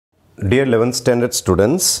Dear 11th standard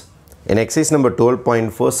students, in exercise number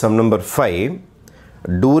 12.4, sum number 5,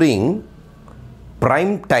 during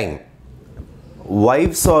prime time,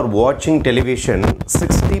 wives are watching television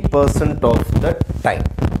 60% of the time.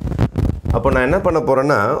 அப்போ நான் என்ன பண்ண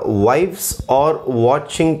போறேன்னா wives are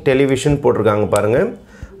watching television போட்டிருக்காங்க பாருங்க.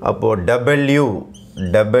 அப்போ W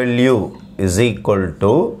is equal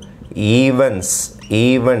to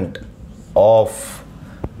event of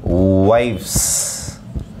wives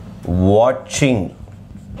watching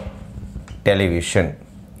television.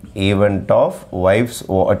 Event of wives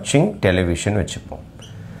watching television வெச்சுப்போம்.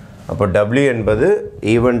 அப்போ W என்பது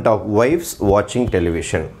event of wives watching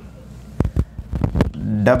television.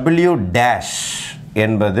 W dash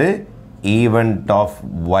என்பது event of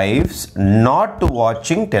wives not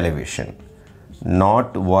watching television. Not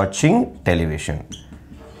watching television.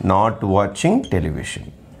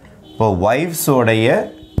 இப்போ wives உடைய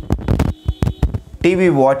TV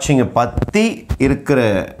வாட்சிங்கை பற்றி இருக்கிற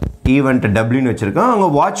event டபிள்யூன்னு வச்சுருக்கோம். அவங்க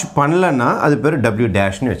watch பண்ணலன்னா அது பேர் டபிள்யூ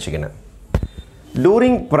டேஷ்னு வச்சுக்கணும்.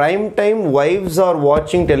 டூரிங் ப்ரைம் டைம் வைவ்ஸ் ஆர்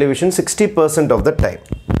வாட்சிங் டெலிவிஷன் 60% ஆஃப் த டைம்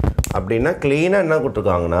அப்படின்னா க்ளீனாக என்ன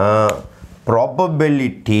கொடுத்துருக்காங்கன்னா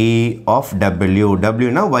ப்ராபபிலிட்டி ஆஃப்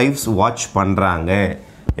டபிள்யூனா வைவ்ஸ் வாட்ச் பண்ணுறாங்க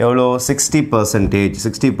எவ்வளோ 60%.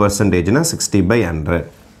 60%னா 60/100.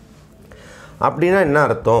 அப்படின்னா என்ன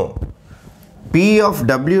அர்த்தம்? P of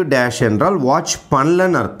W dash என்றால் watch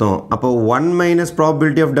பண்ணலன்னு அர்த்தம். அப்போ 1 minus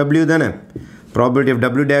probability of W தானே. Probability of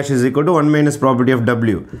W dash is equal to 1 minus probability of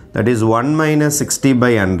W. That is 1 minus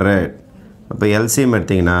 60/100. அப்போ LCM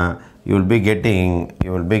எடுத்தீங்கன்னா you will be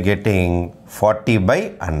getting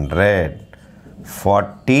 40/100.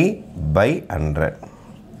 40/100.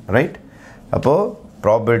 Right? அப்போ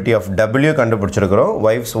probability of W கண்டுபிடிச்சிருக்கிறோம்.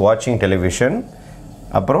 Wives watching television.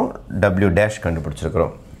 அப்புறம் W dash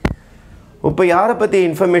கண்டுபிடிச்சிருக்கிறோம். இப்போ யாரை பற்றி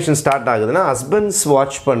information start ஆகுதுன்னா husbands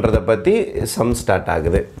watch பண்ணுறத பற்றி சம் ஸ்டார்ட்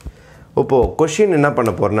ஆகுது. இப்போது கொஷின் என்ன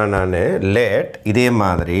பண்ண போகிறேன்னா நான் இதே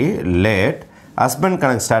மாதிரி லேட் ஹஸ்பண்ட்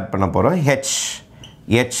கணக்கு ஸ்டார்ட் பண்ண போகிறோம்.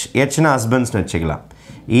 ஹெச்னா ஹஸ்பண்ட்ஸ்னு வச்சுக்கலாம்.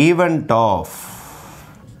 ஈவெண்ட்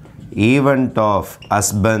ஆஃப்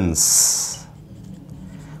ஹஸ்பண்ட்ஸ்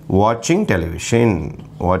வாட்சிங்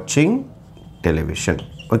டெலிவிஷன்.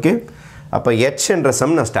 ஓகே, அப்போ ஹெச் என்ற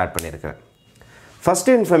சம் நான் ஸ்டார்ட் பண்ணியிருக்கேன். First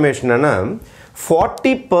information is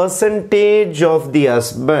 40% of the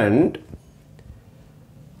husband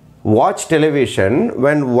watch television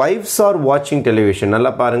when wives are watching television.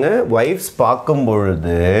 நல்லா பாருங்க, wives பார்க்கும்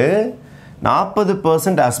பொழுது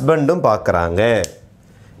 40% ஹஸ்பண்டும் பார்க்குறாங்க.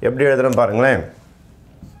 எப்படி எழுதுறோம் பாருங்களேன்.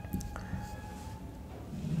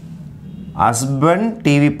 ஹஸ்பண்ட்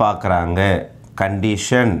டிவி பார்க்குறாங்க,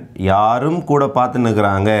 கண்டிஷன் யாரும் கூட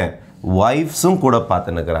பார்த்துன்னுக்குறாங்க, வைஃப்ஸும் கூட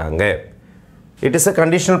பார்த்துன்னுக்குறாங்க. It is a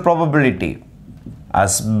conditional probability.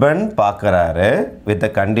 Husband பார்க்கறாரு with the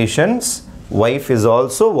conditions wife is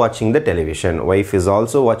also watching the television.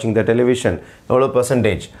 எவ்வளோ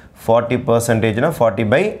percentage? 40% னா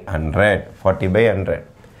 40/100.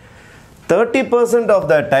 30% of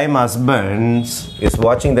the time husband is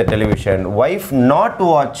watching the television. Wife not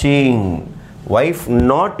watching.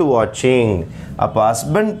 அப்போ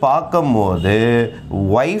ஹஸ்பண்ட் பார்க்கும் போது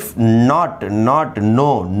வைஃப் not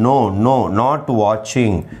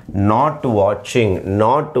watching.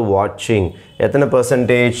 எத்தனை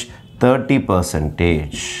percentage?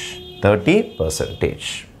 30%.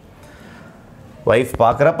 Wife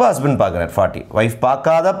பார்க்குறப்ப husband பார்க்குறார் 40. Wife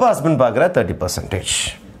பார்க்காதப்ப husband பார்க்குறார் 30%.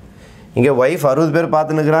 இங்கே வைஃப் 60 பேர்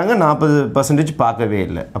பார்த்துன்னுக்குறாங்க, 40% பார்க்கவே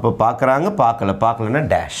இல்லை. அப்போ பார்க்குறாங்க, பார்க்கலன்னா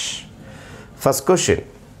dash. First question,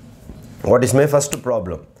 what is my first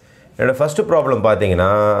problem? என்னோடய ஃபஸ்ட்டு ப்ராப்ளம் பார்த்தீங்கன்னா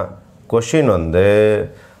கொஷின்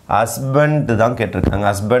ஹஸ்பண்ட் தான் கேட்டிருக்காங்க.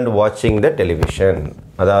 ஹஸ்பண்ட் வாட்சிங் த டெலிவிஷன்,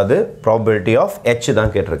 அதாவது ப்ராபபிலிட்டி ஆஃப் ஹெச்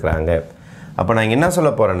தான் கேட்டிருக்கிறாங்க. அப்போ நான் என்ன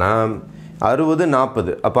சொல்ல போகிறேன்னா 60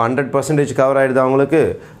 40, அப்போ 100% கவர் ஆகிடுது அவங்களுக்கு.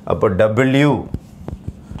 அப்போ W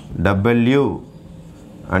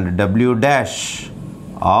and W dash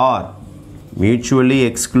are mutually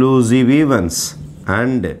exclusive events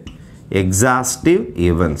and exhaustive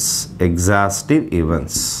events.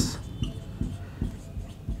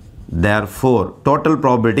 Therefore total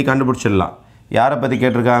probability கண்டுபிடிச்சிடலாம். யாரை பற்றி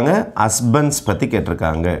கேட்டிருக்காங்க? ஹஸ்பண்ட்ஸ் பற்றி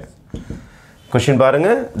கேட்டிருக்காங்க. கொஷின் பாருங்க,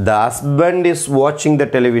 the husband is watching the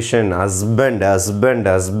television. husband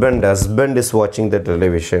is watching the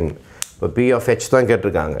television. இப்போ P of H தான்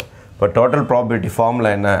கேட்டிருக்காங்க. இப்போ டோட்டல் ப்ராபபிலிட்டி ஃபார்முலா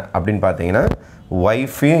என்ன அப்படின்னு பார்த்தீங்கன்னா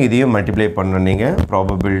ஒய்ஃபையும் இதையும் மல்டிப்ளை பண்ணணும் நீங்கள்.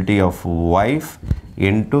 Probability of wife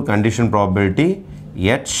into condition probability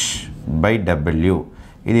H/W.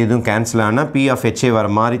 இது இதுவும் கேன்சல் ஆனால் P of H வர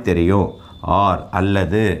மாதிரி தெரியும். ஆர்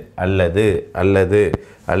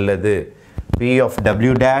அல்லது P of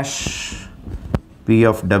W dash P P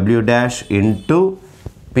of W dash into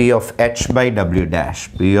P of H by W dash.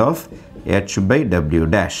 P of H by W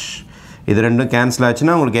dash. இது ரெண்டும் cancel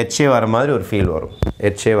ஆச்சுன்னா உங்களுக்கு HA வர மாதிரி ஒரு ஃபீல் வரும்.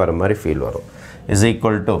 HA வர மாதிரி ஃபீல் வரும். is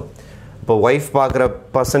equal to இப்போ ஒய்ஃப் பார்க்குற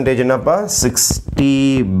பர்சன்டேஜ் என்னப்பா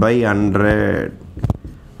 60/100.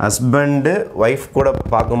 ஹஸ்பண்டு ஒய்ஃப் கூட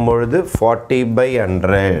பார்க்கும்பொழுது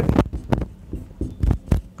 40/100.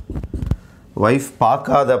 ஒய்ஃப்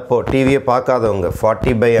பார்க்காதப்போ டிவியை பார்க்காதவங்க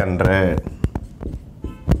 40/100.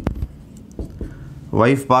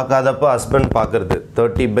 ஒய்ஃப் பார்க்காதப்போ ஹஸ்பண்ட் பார்க்குறது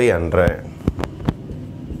 30/100.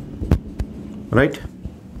 ரைட்?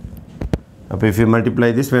 அப்போ if you multiply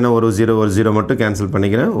this வேணா ஒரு 0 மட்டும் கேன்சல்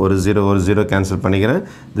பண்ணிக்கிறேன். ஒரு 0 கேன்சல் பண்ணிக்கிறேன்.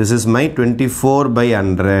 This is my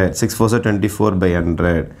 24/100. 6 4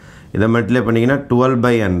 24/100. இதை மல்டிப்ளை பண்ணிங்கன்னா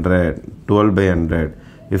 12/100.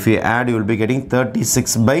 If you add, you will be getting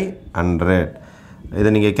 36/100. இதை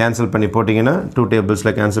நீங்கள் கேன்சல் பண்ணி போட்டிங்கன்னா 2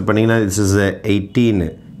 டேபிள்ஸில் கேன்சல் பண்ணிங்கன்னா this is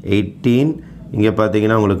 18. இங்கே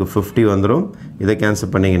பார்த்தீங்கன்னா உங்களுக்கு 50 வந்துடும். இதை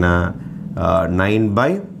கேன்சல் பண்ணிங்கன்னா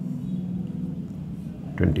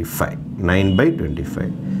 9/25.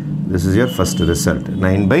 9/25. This is your first result.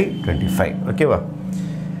 9/25. Okay, va?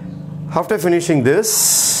 After finishing this,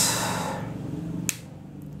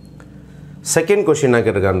 second question na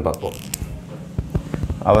ketukan paapom.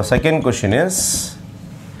 Our second question is,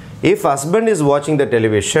 if husband is watching the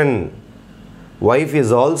television, wife is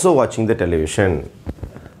also watching the television.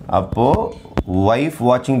 அப்போ wife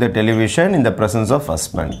watching the television in the presence of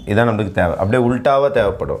husband. இதான் நமக்கு தேவை. அப்படியே உல்டாவாக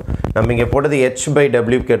தேவைப்படும். நம்ம இங்கே போட்டது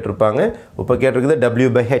H/W கேட்டிருப்பாங்க. இப்போ கேட்டிருக்குது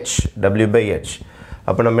W/H.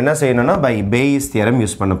 அப்போ நம்ம என்ன செய்யணும்னா by Bayes theorem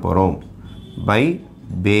யூஸ் பண்ண போகிறோம். by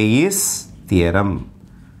Bayes theorem.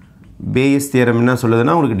 Bayes theorem என்ன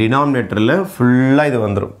சொல்லுதுன்னா உங்களுக்கு டினாமினேட்டரில் ஃபுல்லாக இது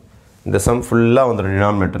வந்துடும். இந்த சம் ஃபுல்லாக வந்துடும்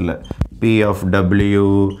டினாமினேட்டரில். P of W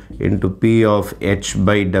into P of H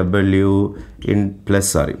by W in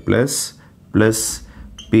plus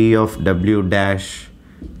P of W dash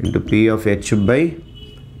into P of H by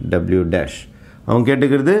W dash. அவங்க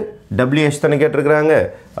கேட்டுக்கிறது WH தானே கேட்டிருக்கிறாங்க.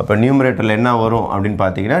 அப்போ நியூமரேட்டரில் என்ன வரும் அப்படின்னு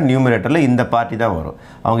பார்த்தீங்கன்னா நியூமரேட்டரில் இந்த பார்ட்டி தான் வரும்.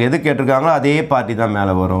 அவங்க எது கேட்டிருக்காங்களோ அதே பார்ட்டி தான்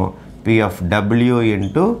மேலே வரும். P of W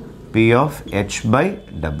into P of H by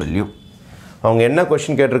W. அவங்க என்ன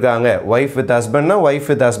கொஸ்டின் கேட்டிருக்காங்க, wife with ஹஸ்பண்ட்னா wife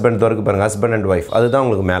with husband தோருக்கு பாருங்கள், ஹஸ்பண்ட் அண்ட் ஒய்ஃப், அதுதான்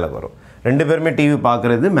உங்களுக்கு மேலே வரும். ரெண்டு பேருமே டிவி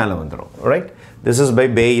பார்க்குறது மேலே வந்துடும். Right? This is by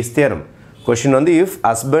base theorem. Question வந்து இஃப்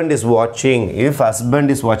ஹஸ்பண்ட்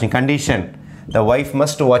இஸ் வாட்சிங் condition the wife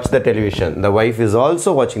must watch the television, the wife is also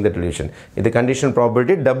watching the television. இது கண்டிஷன்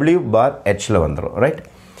ப்ராபர்ட்டி W/H வந்துடும். ரைட்?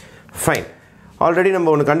 ஃபைன். ஆல்ரெடி நம்ம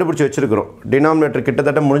ஒன்று கண்டுபிடிச்சி வச்சுருக்கிறோம். டினாமினேட்டர்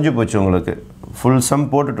கிட்டத்தட்ட முடிஞ்சு போச்சு உங்களுக்கு. ஃபுல் சம்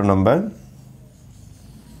போட்டுட்டோம். நம்ம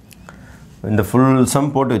இந்த ஃபுல் சம்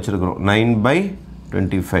போட்டு வச்சுருக்கிறோம்.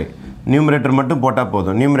 9/25. நியூமரேட்டர் மட்டும் போட்டால்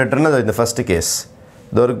போதும். நியூமரேட்டர்னா இந்த ஃபஸ்ட்டு கேஸ்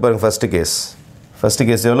தோருக்கு பாருங்கள். ஃபஸ்ட்டு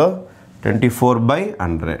கேஸ் எவ்வளோ?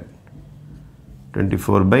 24/100.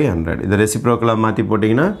 24/100. இதை ரெசிப்ரோக்கலாக மாற்றி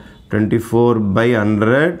போட்டிங்கன்னா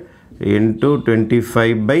 24/100 into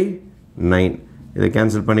 25/9. இதை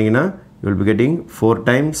கேன்சல் பண்ணிங்கன்னா you will be getting 4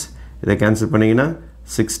 times. இதை கேன்சல் பண்ணிங்கன்னா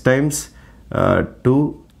 6 times 2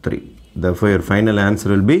 3. Therefore your final answer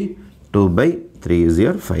will be 2/3 is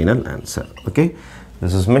your final answer. Okay,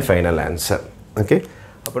 this is my final answer. Okay,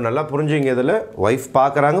 அப்போ நல்லா புரிஞ்சுங்க. இதில் ஒய்ஃப்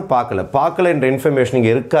பார்க்கல என்ற இன்ஃபர்மேஷன்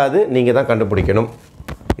இங்கே இருக்காது, நீங்கள் தான் கண்டுபிடிக்கணும்.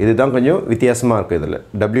 இதுதான் கொஞ்சம் வித்தியாசமாக இருக்கும். இதில்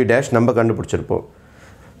W' நம்ம கண்டுபிடிச்சிருப்போம்.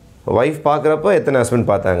 ஒய்ஃப் பார்க்குறப்போ எத்தனை ஹஸ்பண்ட்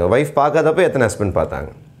பார்த்தாங்க, ஒய்ஃப் பார்க்காதப்போ எத்தனை ஹஸ்பண்ட் பார்த்தாங்க.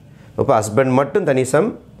 இப்போ ஹஸ்பண்ட் மட்டும் தனி சம்,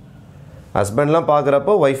 ஹஸ்பண்ட்லாம்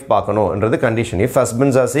பார்க்குறப்போ wife பார்க்கணுன்றது condition. If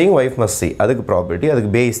husbands are seeing wife must see, அதுக்கு ப்ராபர்ட்டி, அதுக்கு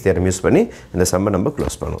பேஸ் தியரம் யூஸ் பண்ணி இந்த சம்மை நம்ம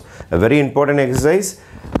க்ளோஸ் பண்ணுவோம். Very important exercise.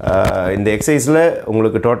 இந்த எக்ஸசைஸில்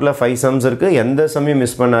உங்களுக்கு டோட்டலாக 5 சம்ஸ் இருக்குது. எந்த சம்மையும்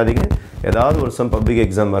மிஸ் பண்ணாதீங்க. ஏதாவது ஒரு சம் பப்ளிக்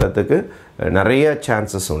எக்ஸாம் வரத்துக்கு நிறைய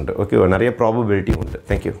சான்சஸ் உண்டு. ஓகே, நிறைய ப்ராபபிலிட்டி உண்டு.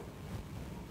 தேங்க்யூ.